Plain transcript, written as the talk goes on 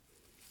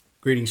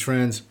Greetings,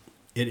 friends.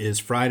 It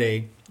is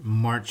Friday,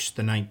 March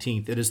the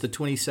 19th. It is the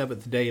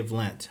 27th day of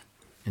Lent,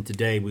 and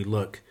today we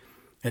look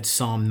at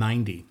Psalm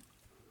 90.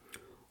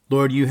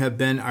 Lord, you have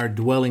been our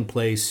dwelling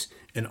place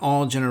in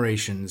all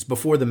generations,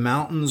 before the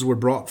mountains were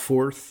brought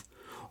forth,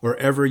 or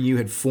ever you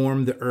had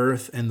formed the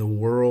earth and the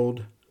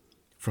world.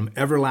 From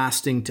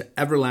everlasting to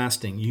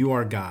everlasting, you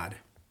are God.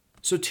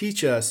 So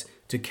teach us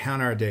to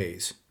count our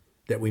days,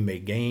 that we may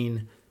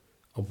gain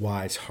a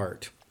wise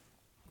heart.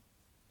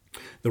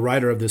 The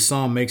writer of this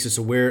psalm makes us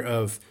aware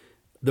of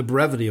the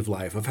brevity of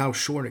life, of how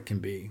short it can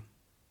be.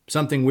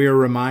 Something we are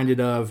reminded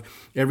of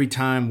every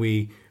time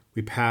we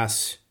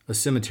pass a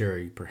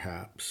cemetery,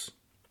 perhaps.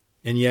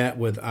 And yet,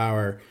 with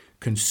our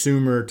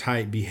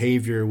consumer-type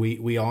behavior,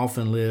 I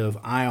often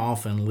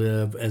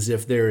live as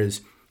if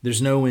there's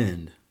no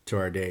end to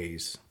our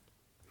days.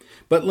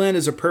 But Lent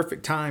is a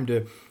perfect time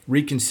to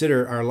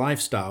reconsider our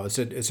lifestyle.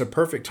 It's a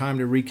perfect time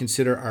to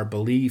reconsider our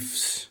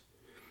beliefs.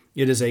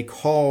 It is a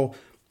call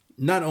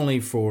not only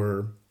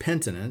for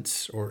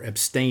penitence or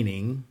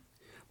abstaining,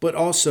 but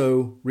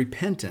also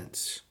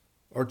repentance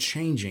or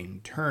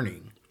changing,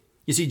 turning.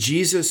 You see,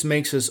 Jesus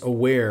makes us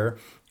aware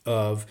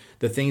of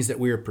the things that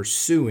we are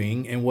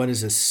pursuing and what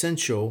is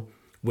essential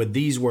with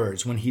these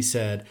words when he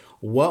said,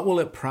 "What will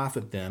it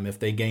profit them if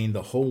they gain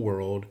the whole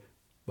world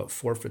but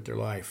forfeit their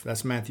life?"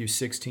 That's Matthew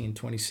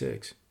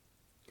 16:26.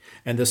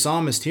 And the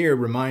psalmist here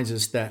reminds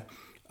us that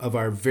of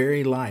our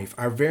very life.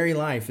 Our very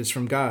life is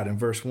from God in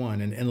verse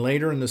 1. And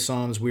later in the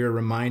Psalms, we are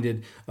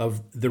reminded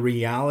of the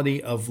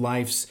reality of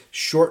life's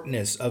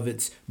shortness, of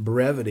its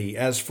brevity.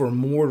 As for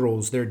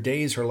mortals, their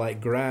days are like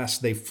grass.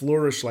 They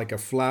flourish like a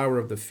flower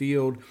of the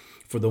field,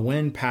 for the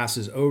wind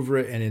passes over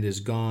it and it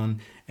is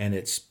gone, and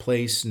its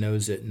place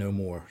knows it no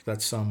more.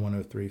 That's Psalm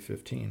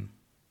 103:15.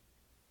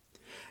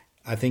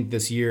 I think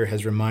this year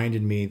has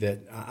reminded me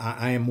that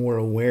I am more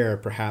aware,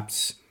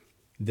 perhaps,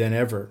 than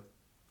ever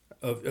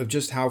of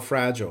just how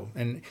fragile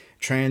and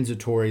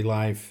transitory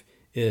life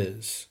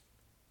is.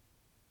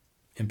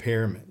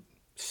 Impairment,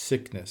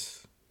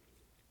 sickness,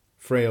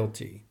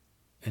 frailty,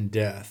 and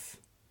death.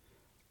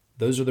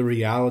 Those are the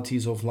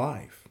realities of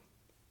life.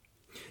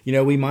 You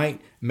know, we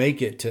might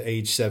make it to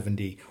age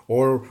 70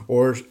 or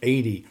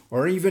 80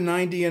 or even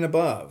 90 and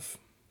above.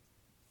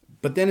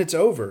 But then it's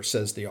over,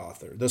 says the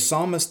author. The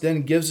psalmist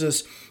then gives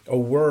us a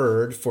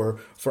word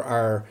for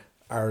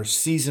our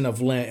season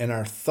of Lent and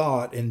our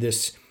thought in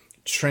this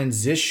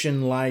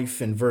transition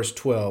life in verse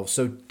 12.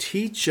 So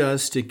teach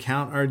us to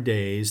count our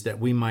days that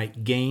we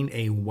might gain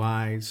a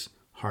wise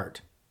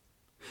heart.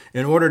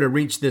 In order to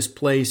reach this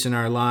place in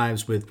our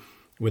lives with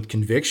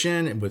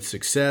conviction and with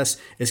success,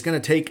 it's going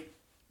to take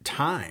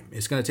time.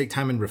 It's going to take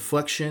time in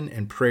reflection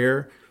and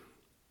prayer,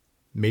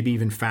 maybe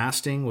even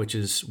fasting, which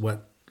is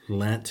what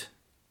Lent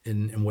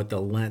and what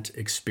the Lenten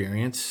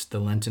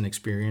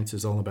experience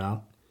is all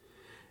about.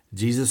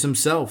 Jesus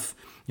himself,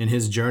 in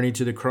his journey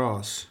to the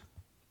cross,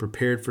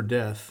 prepared for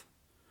death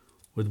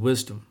with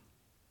wisdom.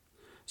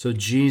 So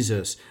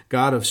Jesus,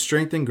 God of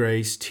strength and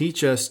grace,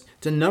 teach us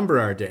to number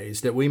our days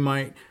that we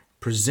might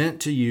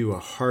present to you a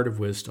heart of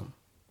wisdom.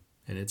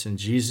 And it's in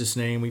Jesus'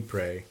 name we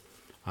pray.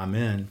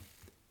 Amen.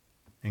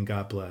 And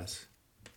God bless.